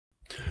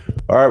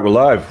All right, we're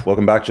live.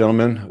 Welcome back,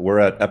 gentlemen. We're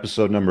at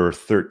episode number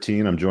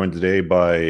 13. I'm joined today by